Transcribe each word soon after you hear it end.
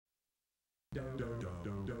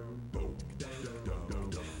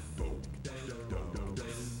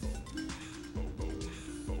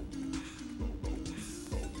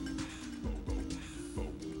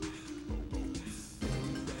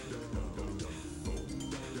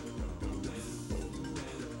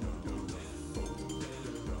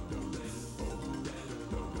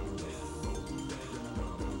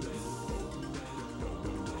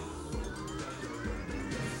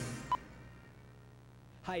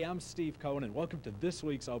Hi, I'm Steve Cohen, and welcome to this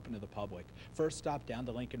week's Open to the Public. First stop down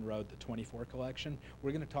the Lincoln Road, the 24 collection.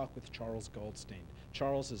 We're going to talk with Charles Goldstein.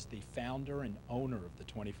 Charles is the founder and owner of the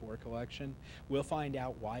 24 collection. We'll find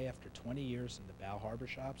out why, after 20 years in the Bal Harbour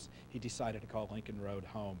shops, he decided to call Lincoln Road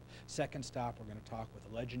home. Second stop, we're going to talk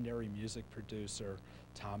with legendary music producer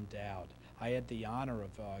Tom Dowd. I had the honor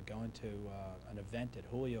of going to an event at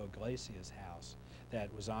Julio Iglesias' house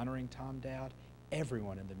that was honoring Tom Dowd.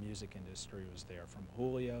 Everyone in the music industry was there, from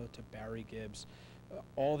Julio to Barry Gibbs.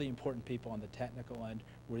 All the important people on the technical end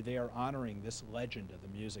were there honoring this legend of the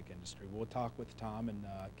music industry. We'll talk with Tom and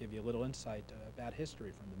give you a little insight about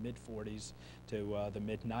history from the mid-40s to the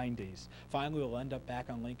mid-90s. Finally, we'll end up back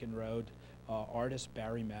on Lincoln Road. Artist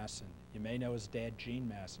Barry Massin. You may know his dad, Gene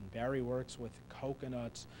Massin. Barry works with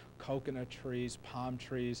coconuts, coconut trees, palm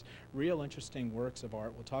trees, real interesting works of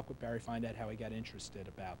art. We'll talk with Barry, find out how he got interested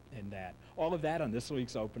in that. All of that on this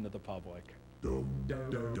week's Open to the Public.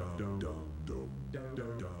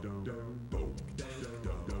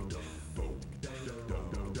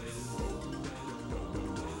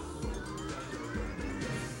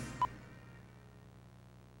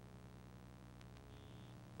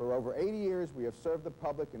 For over 80 years, we have served the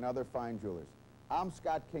public and other fine jewelers. I'm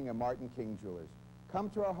Scott King of Martin King Jewelers. Come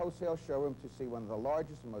to our wholesale showroom to see one of the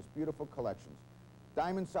largest and most beautiful collections.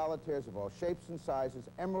 Diamond solitaires of all shapes and sizes,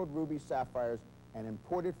 emerald, ruby, sapphires, and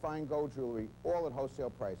imported fine gold jewelry, all at wholesale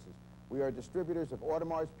prices. We are distributors of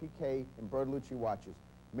Audemars Piguet and Bertolucci watches,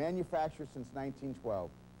 manufactured since 1912.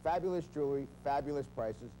 Fabulous jewelry, fabulous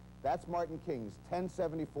prices. That's Martin King's,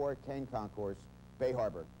 1074 Kane Concourse, Bay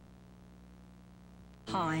Harbor.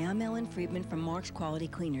 Hi, I'm Ellen Friedman from Mark's Quality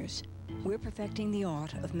Cleaners. We're perfecting the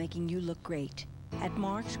art of making you look great. At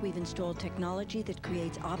Mark's, we've installed technology that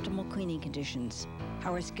creates optimal cleaning conditions.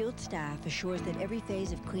 Our skilled staff assures that every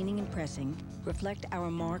phase of cleaning and pressing reflect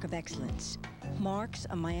our mark of excellence. Mark's,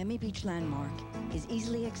 a Miami Beach landmark, is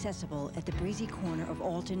easily accessible at the breezy corner of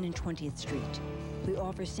Alton and 20th Street. We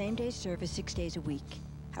offer same-day service 6 days a week.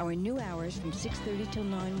 Our new hours from 6:30 till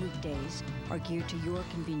 9 weekdays are geared to your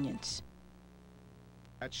convenience.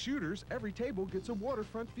 At Shooters, every table gets a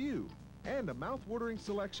waterfront view and a mouth-watering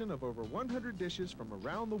selection of over 100 dishes from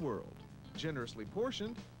around the world. Generously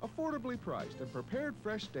portioned, affordably priced, and prepared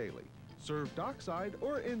fresh daily. Served dockside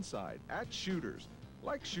or inside at Shooters,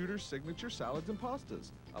 like Shooters' signature salads and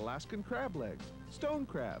pastas, Alaskan crab legs, stone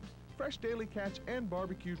crabs, fresh daily catch, and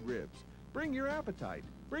barbecued ribs. Bring your appetite.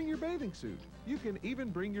 Bring your bathing suit. You can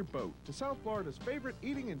even bring your boat to South Florida's favorite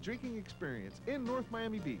eating and drinking experience in North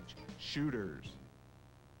Miami Beach, Shooters.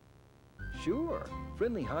 Sure,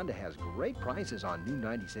 Friendly Honda has great prices on new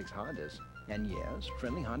 96 Hondas. And yes,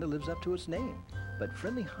 Friendly Honda lives up to its name. But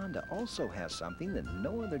Friendly Honda also has something that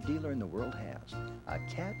no other dealer in the world has, a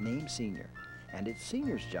cat named Senior. And it's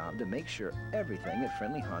Senior's job to make sure everything at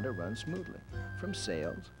Friendly Honda runs smoothly, from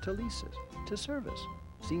sales to leases to service.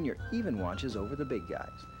 Senior even watches over the big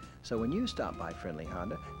guys. So when you stop by Friendly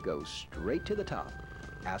Honda, go straight to the top.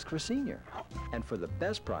 Ask for Senior. And for the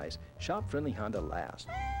best price, shop Friendly Honda last.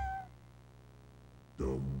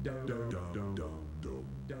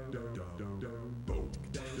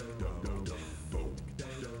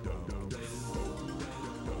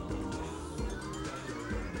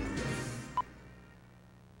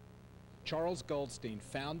 Charles Goldstein,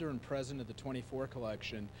 founder and president of the 24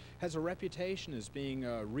 collection, has a reputation as being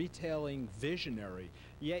a retailing visionary.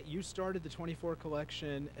 Yet you started the 24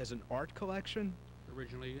 collection as an art collection?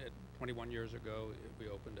 Originally, 21 years ago, we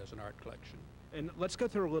opened as an art collection. And let's go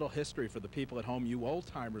through a little history for the people at home. You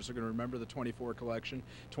old-timers are going to remember the 24 collection,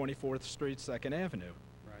 24th Street, 2nd Avenue.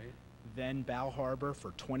 Right. Then Bal Harbour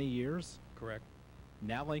for 20 years. Correct.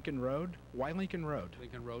 Now Lincoln Road. Why Lincoln Road?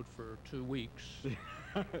 Lincoln Road for 2 weeks.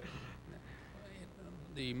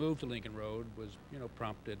 The move to Lincoln Road was,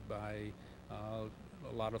 prompted by a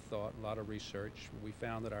lot of thought, a lot of research. We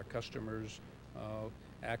found that our customers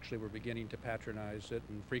actually were beginning to patronize it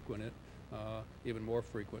and frequent it even more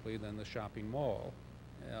frequently than the shopping mall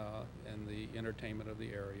and the entertainment of the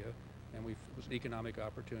area. And it was an economic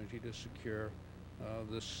opportunity to secure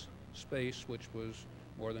this space, which was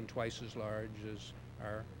more than twice as large as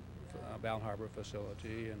our Bal Harbour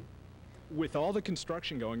facility. And With all the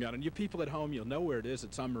construction going on, and you people at home, you'll know where it is.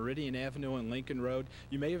 It's on Meridian Avenue and Lincoln Road.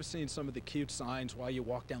 You may have seen some of the cute signs while you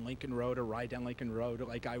walk down Lincoln Road or ride down Lincoln Road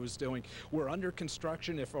like I was doing. We're under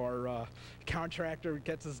construction if our contractor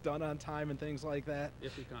gets us done on time and things like that.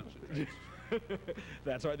 If he concentrates.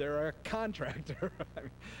 That's why they're a contractor. I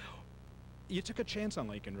mean, you took a chance on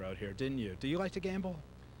Lincoln Road here, didn't you? Do you like to gamble?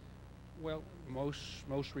 Well,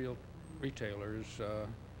 most real retailers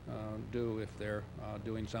do if they're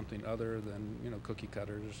doing something other than, you know, cookie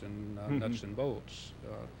cutters and nuts and bolts.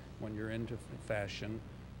 When you're into fashion,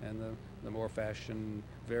 and the more fashion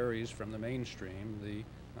varies from the mainstream,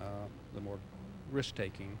 the more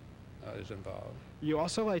risk-taking is involved. You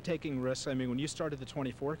also like taking risks. I mean, when you started the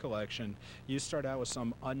 24 collection, you start out with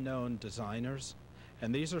some unknown designers,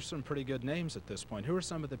 and these are some pretty good names at this point. Who are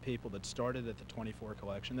some of the people that started at the 24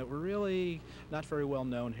 collection that were really not very well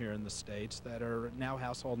known here in the States that are now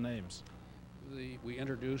household names? We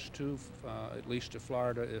introduced to, at least to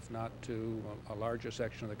Florida, if not to a larger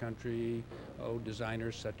section of the country,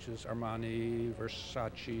 designers such as Armani,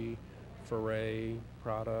 Versace, Ferré,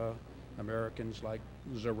 Prada, Americans like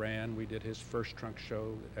Zoran. We did his first trunk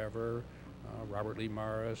show ever. Robert Lee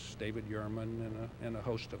Morris, David Yurman, and a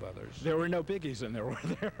host of others. There were no biggies in there, were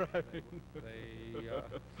there? I mean,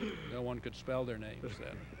 no one could spell their names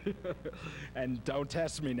then. And don't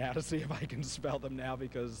test me now to see if I can spell them now,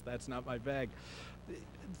 because that's not my bag.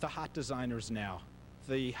 The hot designers now,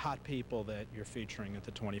 the hot people that you're featuring at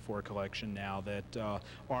the 24 collection now that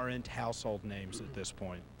aren't household names at this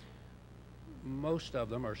point. Most of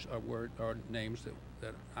them are names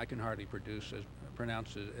that I can hardly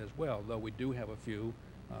pronounce as well, though we do have a few,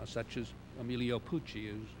 such as Emilio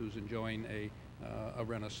Pucci, who's enjoying a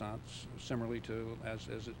renaissance, similarly to as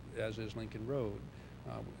is Lincoln Road.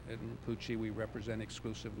 In Pucci, we represent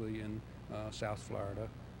exclusively in South Florida,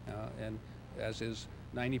 and as is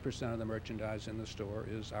 90% of the merchandise in the store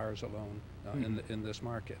is ours alone in this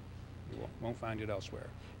market. You won't find it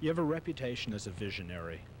elsewhere. You have a reputation as a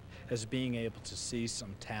visionary, as being able to see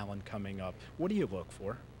some talent coming up. What do you look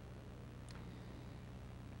for?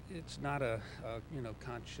 It's not a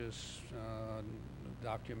conscious,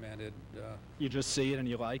 documented. You just see it and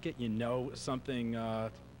you like it. You know something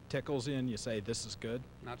tickles you and you say, "This is good."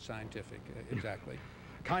 Not scientific, exactly.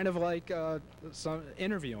 Kind of like some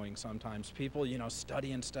interviewing sometimes. People, you know,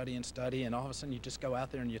 study and study and study, and all of a sudden you just go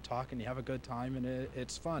out there and you talk and you have a good time, and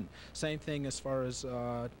it's fun. Same thing as far as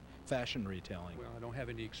fashion retailing. Well, I don't have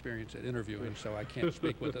any experience at interviewing, so I can't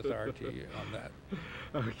speak with authority on that.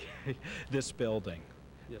 Okay. This building.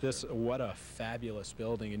 Yes, what a fabulous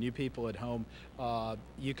building. And you people at home,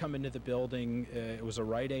 you come into the building, it was a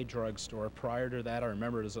Rite Aid drugstore. Prior to that, I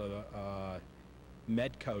remember it was a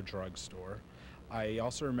Medco drugstore. I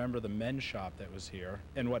also remember the men's shop that was here.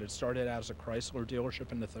 And what, it started out as a Chrysler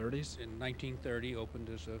dealership in the 30s? In 1930, opened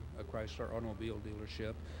as a Chrysler automobile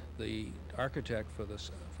dealership. The architect for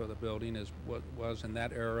the building was in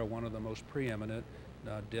that era one of the most preeminent.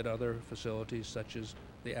 Did other facilities such as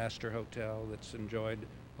the Astor Hotel that's enjoyed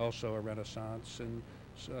also a renaissance, and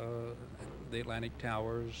the Atlantic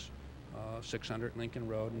Towers, 600 Lincoln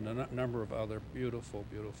Road, and a number of other beautiful.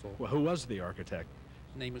 Well, who was the architect?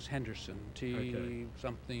 His name is Henderson,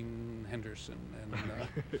 something Henderson,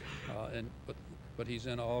 and but he's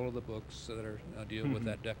in all of the books that are deal with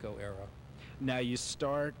that Deco era. Now you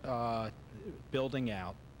start building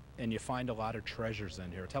out, and you find a lot of treasures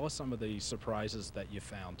in here. Tell us some of the surprises that you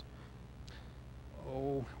found.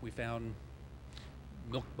 Oh, we found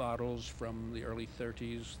milk bottles from the early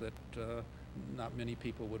 30s that not many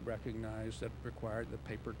people would recognize, that required the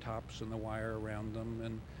paper tops and the wire around them.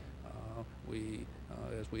 And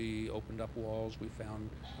as we opened up walls, we found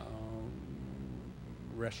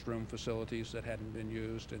restroom facilities that hadn't been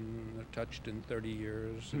used and touched in 30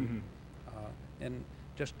 years.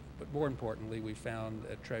 But more importantly, we found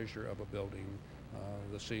a treasure of a building,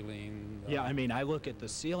 the ceiling. Yeah, I mean, I look at the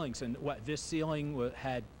ceilings, and this ceiling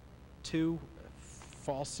had 2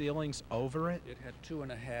 false ceilings over it? It had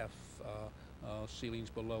 2.5 ceilings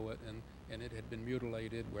below it, and it had been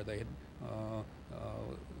mutilated where they had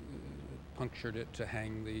punctured it to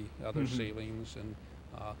hang the other ceilings, and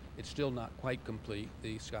it's still not quite complete.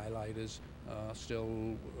 The skylight is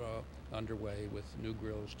still underway with new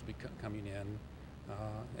grills to be coming in.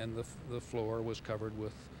 And the floor was covered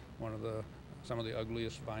with some of the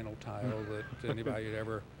ugliest vinyl tile that anybody had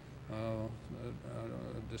ever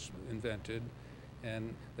invented,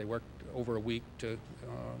 and they worked over a week to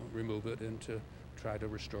remove it and to try to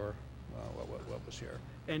restore what was here.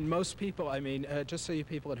 And most people, I mean, just so you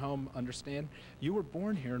people at home understand, you were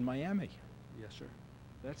born here in Miami. Yes, sir.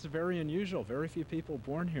 That's very unusual. Very few people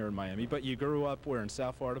born here in Miami. But you grew up where, in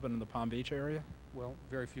South Florida, but in the Palm Beach area? Well,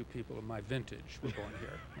 very few people of my vintage were born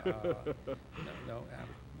here.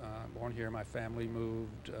 Born here. My family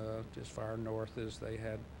moved as far north as they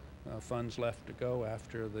had funds left to go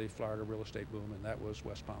after the Florida real estate boom, and that was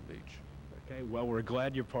West Palm Beach. Okay, well, we're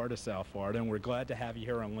glad you're part of South Florida, and we're glad to have you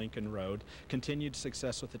here on Lincoln Road. Continued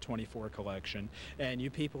success with the 24 collection. And you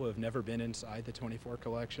people who have never been inside the 24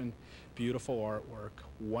 collection, beautiful artwork,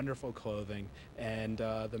 wonderful clothing, and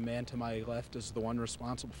the man to my left is the one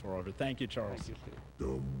responsible for all of it. Thank you, Charles. Thank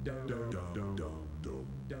you,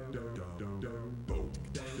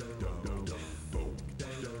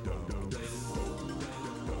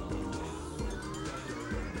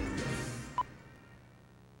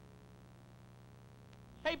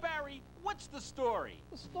 Hey, Barry, what's the story?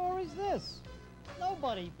 The story's this.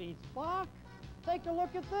 Nobody beats Bach. Take a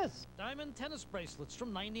look at this. Diamond tennis bracelets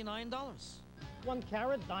from $99. 1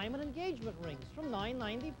 carat diamond engagement rings from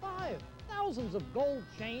 $9.95. Thousands of gold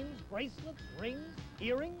chains, bracelets, rings,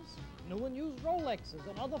 earrings, new and used Rolexes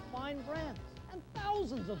and other fine brands. And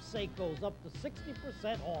thousands of Seikos up to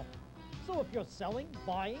 60% off. So if you're selling,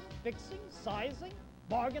 buying, fixing, sizing,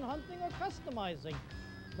 bargain hunting, or customizing,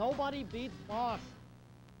 nobody beats Bach.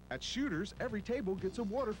 At Shooters, every table gets a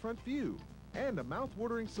waterfront view and a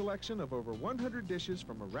mouth-watering selection of over 100 dishes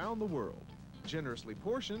from around the world. Generously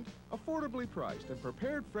portioned, affordably priced, and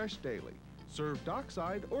prepared fresh daily. Served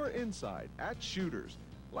dockside or inside at Shooters,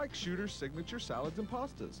 like Shooters' signature salads and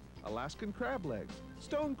pastas, Alaskan crab legs,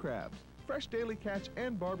 stone crabs, fresh daily catch,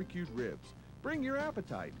 and barbecued ribs. Bring your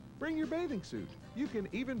appetite. Bring your bathing suit. You can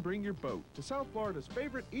even bring your boat to South Florida's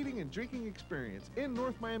favorite eating and drinking experience in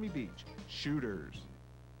North Miami Beach, Shooters.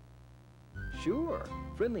 Sure,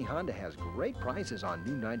 Friendly Honda has great prices on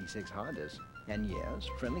new 96 Hondas. And yes,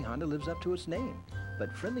 Friendly Honda lives up to its name.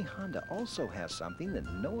 But Friendly Honda also has something that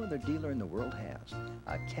no other dealer in the world has,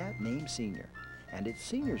 a cat named Senior. And it's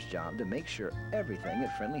Senior's job to make sure everything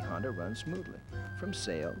at Friendly Honda runs smoothly, from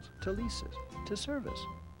sales to leases to service.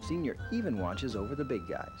 Senior even watches over the big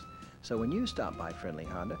guys. So when you stop by Friendly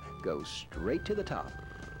Honda, go straight to the top.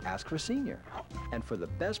 Ask for Senior. And for the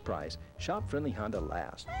best price, shop Friendly Honda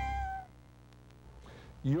last.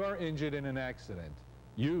 You're injured in an accident.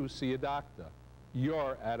 You see a doctor.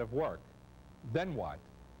 You're out of work. Then what?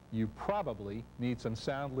 You probably need some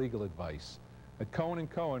sound legal advice. At Cohen &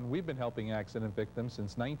 Cohen, we've been helping accident victims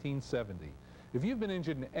since 1970. If you've been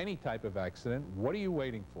injured in any type of accident, what are you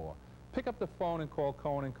waiting for? Pick up the phone and call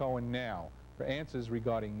Cohen & Cohen now for answers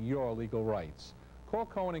regarding your legal rights. Call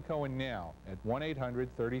Cohen & Cohen now at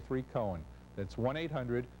 1-800-33-COHEN. That's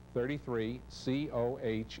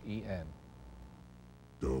 1-800-33-COHEN.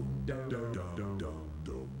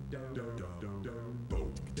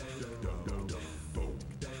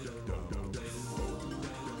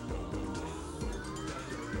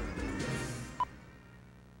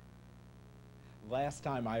 Last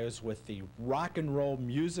time I was with the rock and roll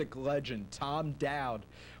music legend Tom Dowd.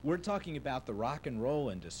 We're talking about the rock and roll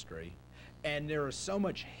industry, and there is so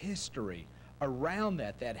much history around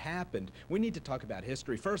that happened. We need to talk about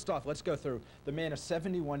history. First off, let's go through the man is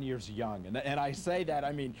 71 years young, and I say that,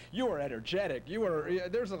 I mean, you were energetic. You were,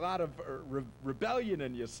 there's a lot of rebellion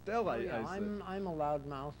in you still. Yeah, I'm a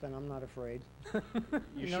loudmouth, and I'm not afraid.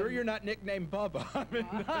 You sure you're not nicknamed Bubba? I mean,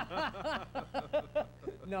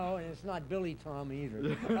 no, and it's not Billy Tom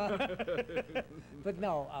either. But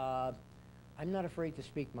no, I'm not afraid to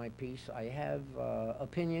speak my piece. I have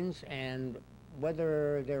opinions, and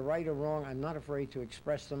whether they're right or wrong, I'm not afraid to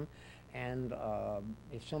express them. And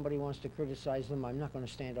if somebody wants to criticize them, I'm not going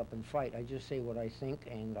to stand up and fight. I just say what I think,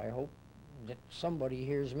 and I hope that somebody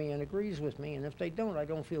hears me and agrees with me. And if they don't, I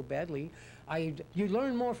don't feel badly. You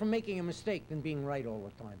learn more from making a mistake than being right all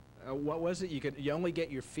the time. What was it? You only get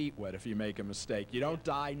your feet wet if you make a mistake. You don't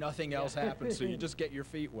die, nothing else happens, so you just get your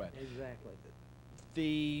feet wet. Exactly.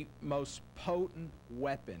 The most potent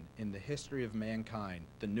weapon in the history of mankind,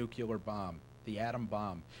 the nuclear bomb, the atom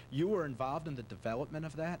bomb. You were involved in the development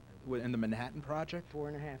of that in the Manhattan Project?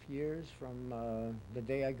 4.5 years from the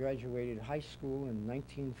day I graduated high school in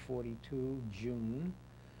 1942, June,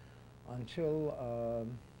 until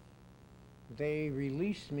they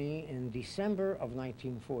released me in December of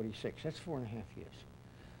 1946. That's 4.5 years.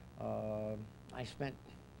 I spent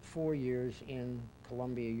 4 years in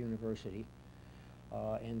Columbia University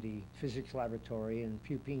in the physics laboratory, in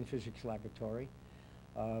Pupine Physics Laboratory,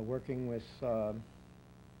 working with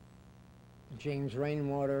James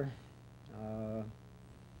Rainwater,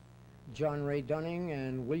 John Ray Dunning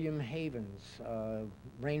and William Havens.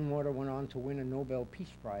 Rainwater went on to win a Nobel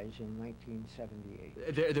Peace Prize in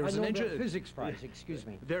 1978. There's an Nobel Physics Prize, excuse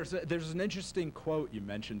me. There's an interesting quote you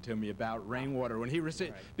mentioned to me about Rainwater when he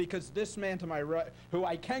received, because this man to my right, who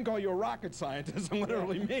I can call you a rocket scientist, I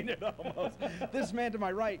literally mean it almost. This man to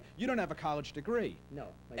my right, you don't have a college degree. No,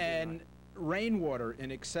 I do And not. Rainwater,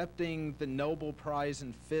 in accepting the Nobel Prize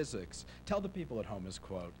in Physics, tell the people at home his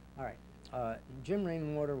quote. All right. Jim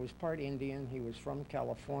Rainwater was part Indian. He was from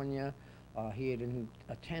California. He had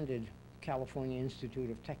attended California Institute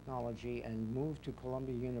of Technology and moved to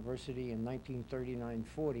Columbia University in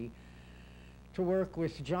 1939-40 to work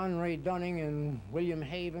with John Ray Dunning and William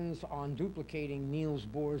Havens on duplicating Niels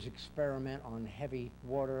Bohr's experiment on heavy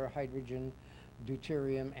water, hydrogen,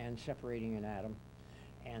 deuterium, and separating an atom.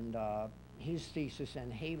 And his thesis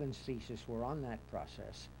and Havens' thesis were on that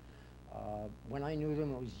process. When I knew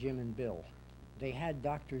them, it was Jim and Bill. They had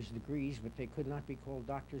doctor's degrees, but they could not be called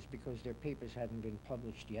doctors because their papers hadn't been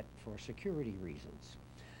published yet for security reasons.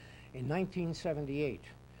 In 1978,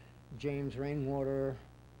 James Rainwater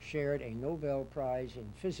shared a Nobel Prize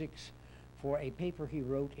in Physics for a paper he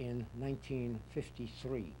wrote in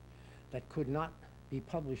 1953 that could not be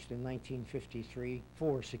published in 1953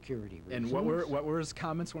 for security reasons. And what were his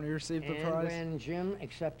comments when he received the prize? And when Jim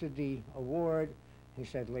accepted the award, he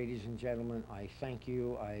said, "Ladies and gentlemen, I thank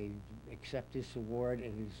you. I accept this award.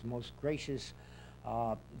 It is most gracious.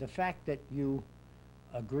 The fact that you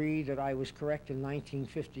agree that I was correct in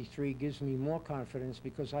 1953 gives me more confidence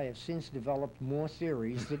because I have since developed more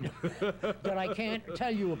theories that I can't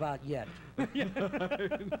tell you about yet."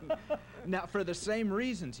 Now, for the same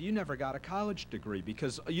reasons, you never got a college degree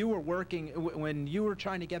because you were working, when you were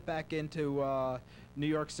trying to get back into New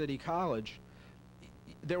York City College,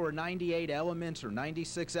 there were 98 elements or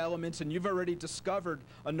 96 elements, and you've already discovered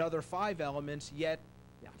another 5 elements, yet,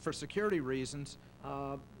 for security reasons.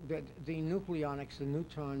 The nucleonics, the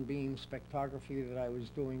neutron beam spectrography that I was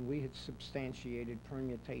doing, we had substantiated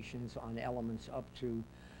permutations on elements up to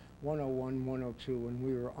 101, 102, and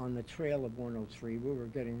we were on the trail of 103. We were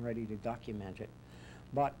getting ready to document it.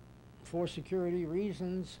 But for security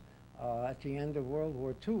reasons, at the end of World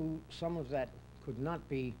War II, some of that could not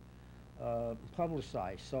be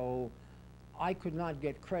publicized. So I could not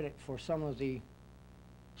get credit for some of the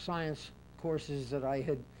science courses that I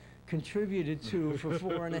had contributed to for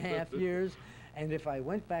 4.5 years. And if I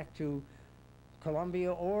went back to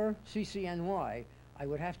Columbia or CCNY, I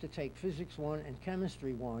would have to take Physics 1 and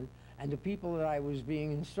Chemistry 1, and the people that I was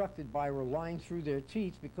being instructed by were lying through their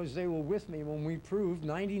teeth because they were with me when we proved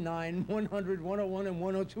 99, 100, 101, and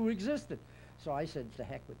 102 existed. So I said, to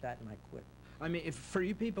heck with that, and I quit. I mean, if for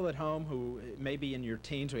you people at home who may be in your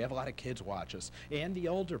teens, we have a lot of kids watch us, and the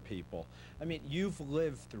older people, I mean, you've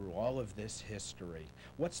lived through all of this history.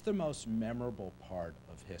 What's the most memorable part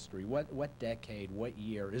of history? What decade, what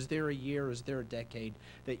year? Is there a decade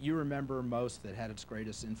that you remember most that had its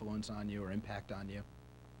greatest influence on you or impact on you?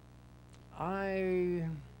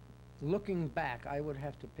 Looking back, I would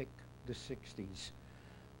have to pick the 60s.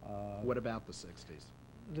 What about the 60s?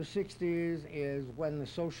 The 60s is when the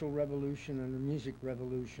social revolution and the music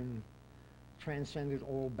revolution transcended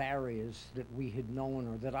all barriers that we had known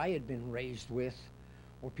or that I had been raised with,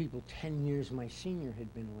 or people 10 years my senior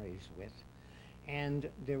had been raised with. And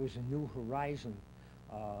there was a new horizon.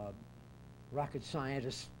 Rocket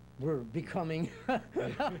scientists were becoming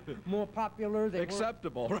more popular. They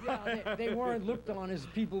acceptable, right? Yeah, they weren't looked on as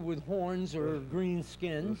people with horns or green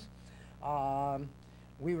skins.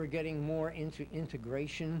 We were getting more into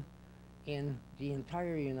integration in the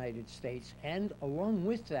entire United States, and along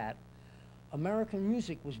with that, American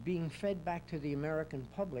music was being fed back to the American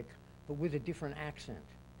public, but with a different accent,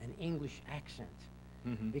 an English accent.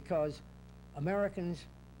 Mm-hmm. Because Americans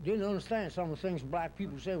didn't understand some of the things black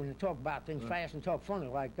people say when they talk about things fast and talk funny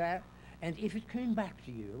like that. And if it came back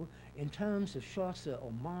to you in terms of Chaucer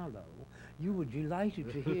or Marlowe, you were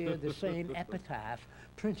delighted to hear the same epitaph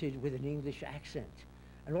printed with an English accent.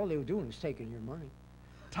 And all they were doing was taking your money.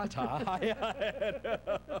 Ta-ta.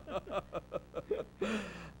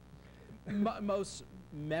 Most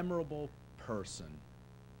memorable person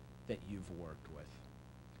that you've worked with?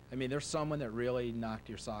 I mean, there's someone that really knocked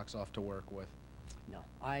your socks off to work with? No.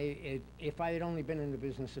 If I had only been in the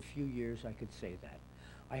business a few years, I could say that.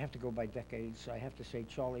 I have to go by decades. I have to say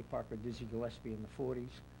Charlie Parker, Dizzy Gillespie in the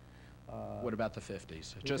 40s. What about the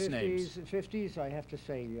 50s? Just names. The 50s, I have to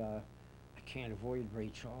say, I can't avoid Ray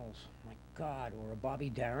Charles, my God, or a Bobby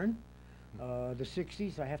Darin. The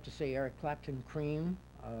 60s, I have to say Eric Clapton, Cream.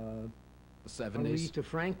 The 70s. Aretha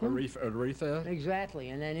Franklin. Aretha. Exactly.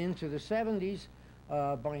 And then into the 70s,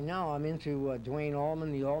 By now, I'm into Duane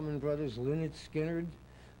Allman, the Allman Brothers, Lynyrd Skynyrd,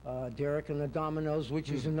 Derek and the Dominoes,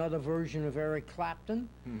 which is another version of Eric Clapton.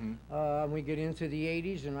 We get into the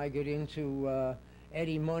 80s, and I get into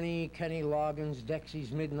Eddie Money, Kenny Loggins,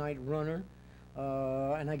 Dexy's Midnight Runner.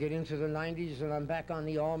 And I get into the 90s, and I'm back on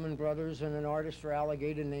the Allman Brothers and an artist for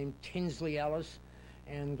Alligator named Tinsley Ellis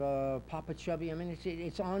and Papa Chubby. I mean,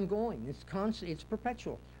 it's ongoing. It's constant. It's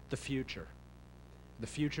perpetual. The future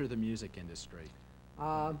of the music industry.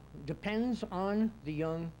 Depends on the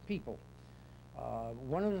young people.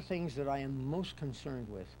 One of the things that I am most concerned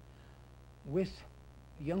with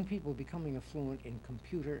young people becoming affluent in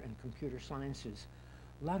computer and computer sciences,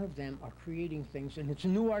 a lot of them are creating things, and it's a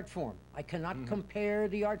new art form. I cannot compare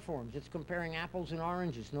the art forms. It's comparing apples and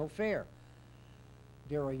oranges, no fair.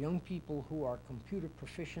 There are young people who are computer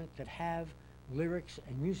proficient that have lyrics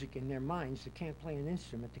and music in their minds that can't play an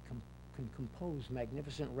instrument, that can compose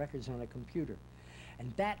magnificent records on a computer.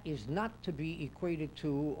 And that is not to be equated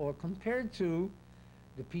to or compared to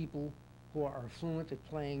the people who are fluent at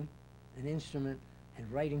playing an instrument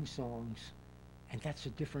and writing songs, and that's a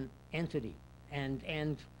different entity.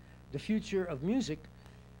 And the future of music,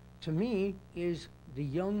 to me, is the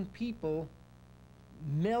young people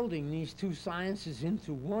melding these two sciences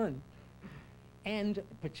into one. And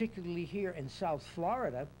particularly here in South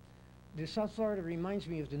Florida, South Florida reminds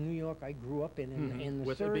me of the New York I grew up in the 30s.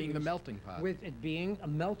 With it being the melting pot. With it being a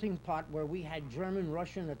melting pot where we had German,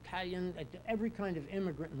 Russian, Italian, every kind of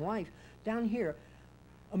immigrant in life. Down here,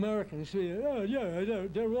 Americans say, oh yeah,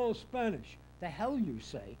 they're all Spanish. The hell you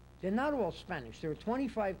say. They're not all Spanish. There are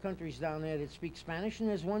 25 countries down there that speak Spanish, and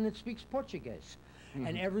there's one that speaks Portuguese.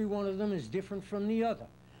 And every one of them is different from the other.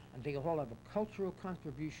 And they all have a cultural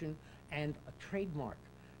contribution and a trademark.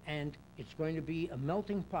 And it's going to be a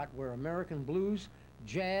melting pot where American blues,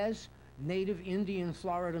 jazz, native Indian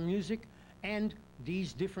Florida music, and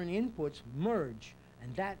these different inputs merge.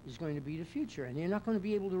 And that is going to be the future. And you're not going to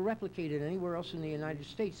be able to replicate it anywhere else in the United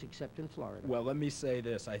States except in Florida. Well, let me say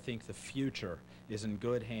this. I think the future is in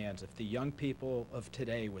good hands. If the young people of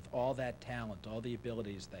today, with all that talent, all the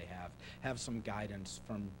abilities they have some guidance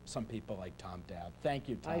from some people like Tom Dowd. Thank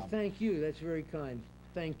you, Tom. I thank you. That's very kind.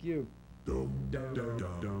 Thank you.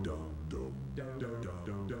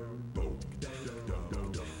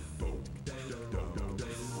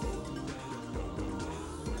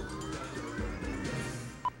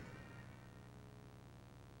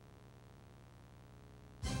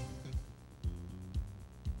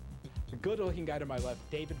 Good-looking guy to my left,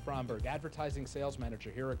 David Bromberg, advertising sales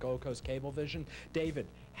manager here at Gold Coast Cablevision. David,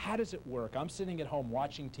 how does it work? I'm sitting at home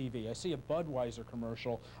watching TV. I see a Budweiser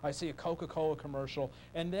commercial. I see a Coca-Cola commercial.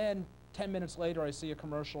 And then 10 minutes later, I see a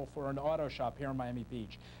commercial for an auto shop here in Miami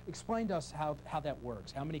Beach. Explain to us how that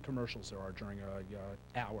works, how many commercials there are during an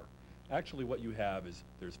hour. Actually, what you have is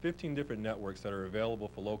there's 15 different networks that are available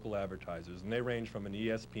for local advertisers, and they range from an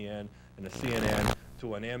ESPN and a CNN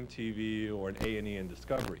to an MTV or an A&E and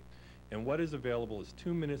Discovery. And what is available is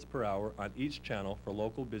 2 minutes per hour on each channel for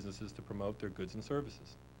local businesses to promote their goods and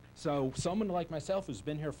services. So someone like myself who's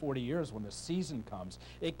been here 40 years, when the season comes,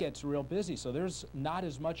 it gets real busy. So there's not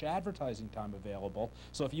as much advertising time available.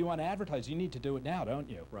 So if you want to advertise, you need to do it now, don't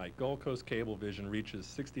you? Right. Gold Coast Cablevision reaches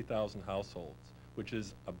 60,000 households, which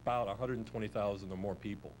is about 120,000 or more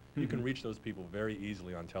people. You can reach those people very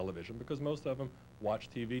easily on television because most of them watch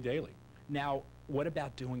TV daily. Now, what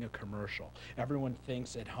about doing a commercial? Everyone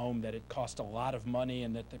thinks at home that it costs a lot of money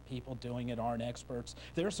and that the people doing it aren't experts.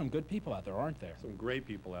 There are some good people out there, aren't there? Some great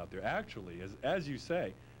people out there. Actually, as you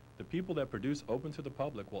say, the people that produce Open to the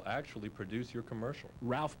Public will actually produce your commercial.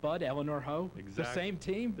 Ralph Budd, Eleanor Ho, exactly. The same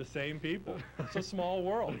team? The same people. It's a small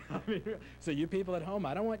world. I mean, so you people at home,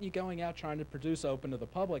 I don't want you going out trying to produce Open to the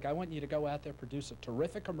Public. I want you to go out there, produce a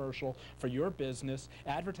terrific commercial for your business,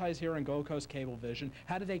 advertise here on Gold Coast Cablevision.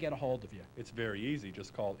 How do they get a hold of you? It's very easy.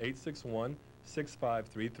 Just call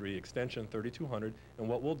 861-6533, extension 3200, and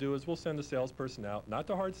what we'll do is we'll send a salesperson out, not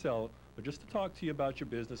to hard sell, but just to talk to you about your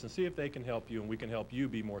business and see if they can help you and we can help you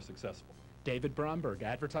be more successful. David Bromberg,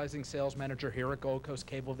 advertising sales manager here at Gold Coast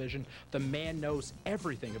Cablevision. The man knows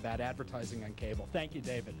everything about advertising on cable. Thank you,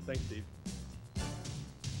 David. Thanks, Steve.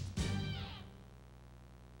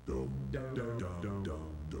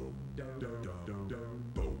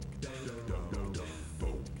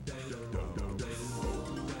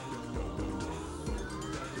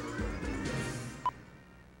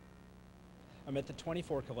 I'm at the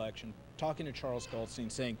 24 collection talking to Charles Goldstein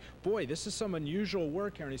saying, boy, this is some unusual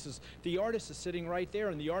work here. And he says, the artist is sitting right there,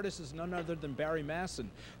 and the artist is none other than Barry Massin.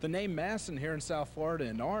 The name Massin here in South Florida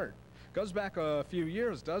in art goes back a few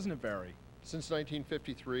years, doesn't it, Barry? Since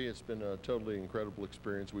 1953, it's been a totally incredible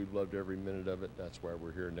experience. We've loved every minute of it. That's why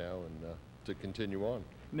we're here now, and to continue on.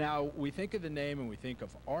 Now, we think of the name and we think of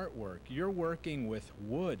artwork. You're working with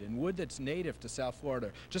wood, and wood that's native to South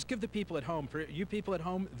Florida. Just give the people at home, for you people at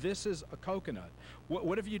home, this is a coconut.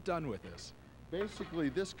 What have you done with this? Basically,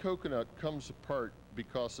 this coconut comes apart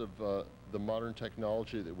because of the modern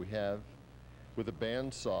technology that we have with a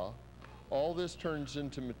bandsaw. All this turns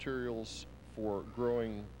into materials for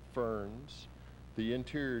growing ferns. The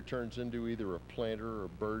interior turns into either a planter or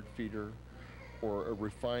bird feeder or a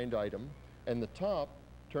refined item, and the top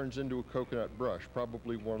turns into a coconut brush,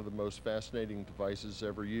 probably one of the most fascinating devices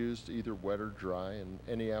ever used, either wet or dry, in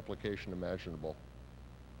any application imaginable.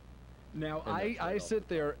 Now, I sit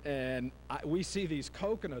there and we see these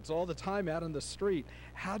coconuts all the time out on the street.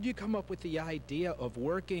 How do you come up with the idea of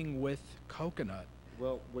working with coconut?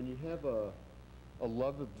 Well, when you have a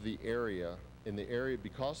love of the area,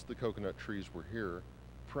 because the coconut trees were here,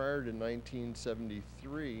 prior to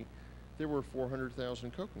 1973, there were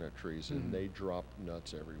 400,000 coconut trees, and they dropped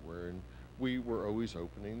nuts everywhere. And we were always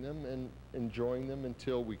opening them and enjoying them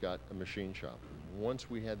until we got a machine shop. Once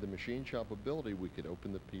we had the machine shop ability, we could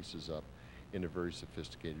open the pieces up in a very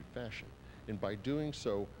sophisticated fashion. And by doing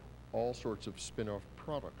so, all sorts of spin-off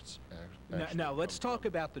products Now let's talk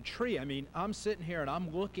about the tree. I mean, I'm sitting here and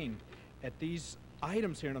I'm looking at these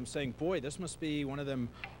items here and I'm saying, boy, this must be one of them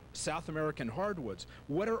South American hardwoods.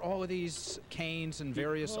 What are all of these canes and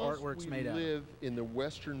various artworks made out of? We live in the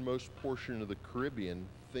westernmost portion of the Caribbean.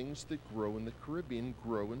 Things that grow in the Caribbean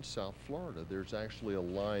grow in South Florida. There's actually a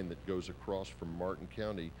line that goes across from Martin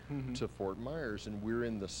County to Fort Myers, and we're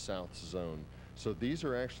in the South Zone. So these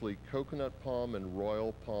are actually coconut palm and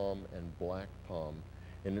royal palm and black palm,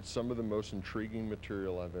 and it's some of the most intriguing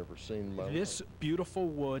material I've ever seen in my life. This beautiful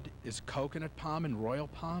wood is coconut palm and royal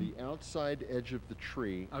palm? The outside edge of the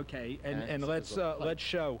tree. Okay, and let's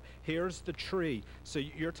show. Here's the tree. So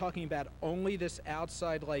you're talking about only this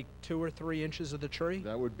outside, like 2 or 3 inches of the tree?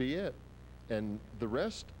 That would be it. And the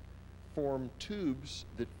rest form tubes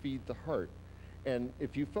that feed the heart. And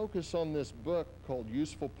if you focus on this book called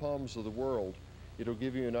Useful Palms of the World, it'll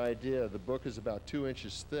give you an idea. The book is about 2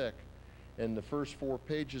 inches thick, and the first 4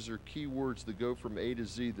 pages are keywords that go from A to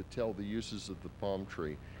Z that tell the uses of the palm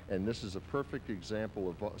tree. And this is a perfect example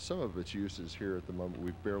of some of its uses here at the moment.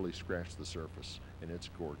 We've barely scratched the surface, and it's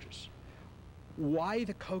gorgeous. Why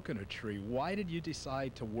the coconut tree? Why did you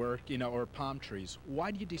decide to work, or palm trees? Why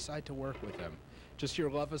did you decide to work with them? Just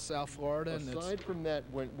your love of South Florida? Aside from that,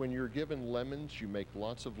 when you're given lemons, you make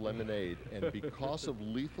lots of lemonade. And because of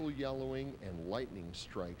lethal yellowing and lightning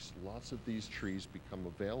strikes, lots of these trees become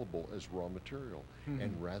available as raw material.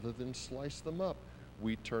 And rather than slice them up,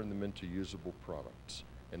 we turn them into usable products.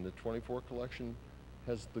 And the 24 collection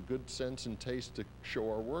has the good sense and taste to show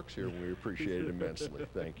our works here, and we appreciate it immensely.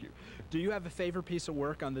 Thank you. Do you have a favorite piece of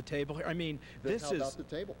work on the table here? I mean, How about the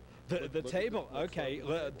table? The table, okay.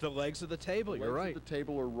 The legs of the table, you're right. The legs of the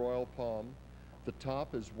table are royal palm. The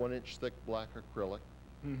top is 1-inch thick black acrylic.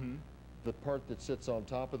 The part that sits on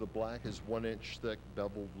top of the black is 1-inch thick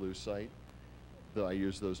beveled lucite. I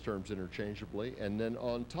use those terms interchangeably. And then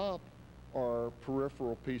on top are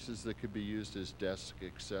peripheral pieces that could be used as desk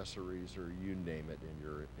accessories, or you name it, in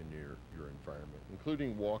your environment,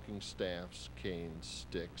 including walking staffs, canes,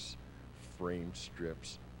 sticks, frame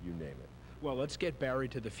strips, you name it. Well, let's get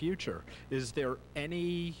buried to the future. Is there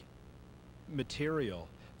any material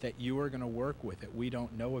that you are going to work with that we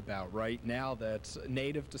don't know about right now that's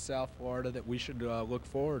native to South Florida that we should look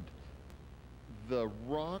forward? The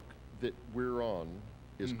rock that we're on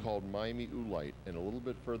is called Miami Oolite, and a little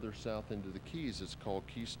bit further south into the Keys it's called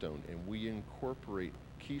Keystone, and we incorporate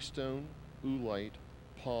Keystone, Oolite,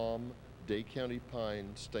 palm, Day County pine,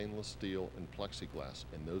 stainless steel, and plexiglass,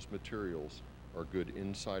 and those materials are good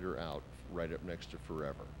inside or out, right up next to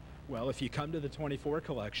forever. Well, if you come to the 24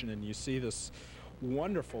 collection and you see this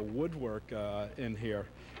wonderful woodwork in here,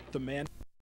 the man